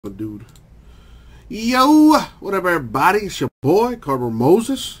Dude. Yo, what up everybody? It's your boy, Carver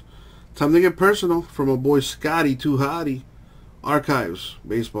Moses. Time to get personal from my boy Scotty, Too Hottie. Archives,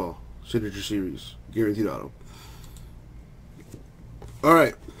 Baseball, Signature Series, Guaranteed Auto.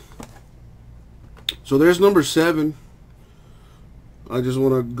 Alright. So there's number 7. I just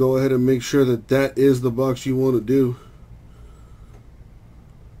want to go ahead and make sure that that is the box you want to do.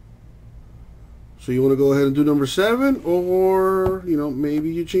 So you want to go ahead and do number 7, or, you know,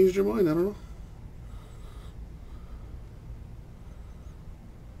 maybe you changed your mind. I don't know.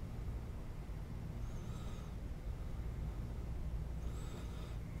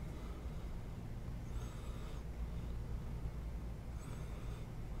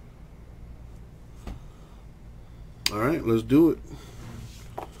 All right, let's do it.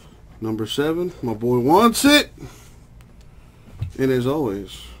 Number 7, my boy wants it. And as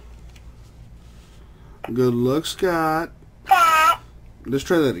always, good luck, Scott. Let's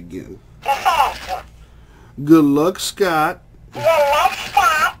try that again. Good luck, Scott.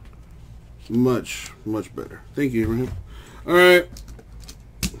 Much better. Thank you, Abraham. All right.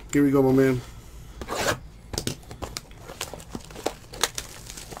 Here we go, my man.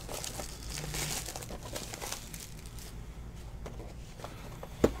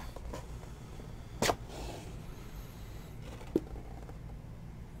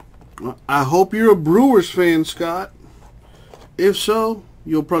 I hope you're a Brewers fan, Scott. If so,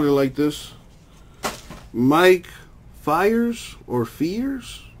 you'll probably like this. Mike Fires or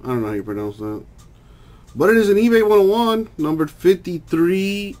Fears? I don't know how you pronounce that. But it is an eBay 101, numbered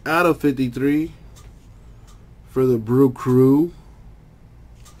 53 out of 53 for the Brew Crew.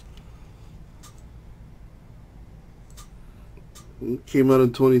 It came out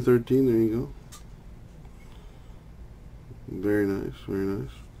in 2013. There you go. Very nice, very nice.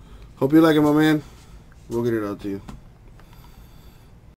 Hope you like it, my man. We'll get it out to you.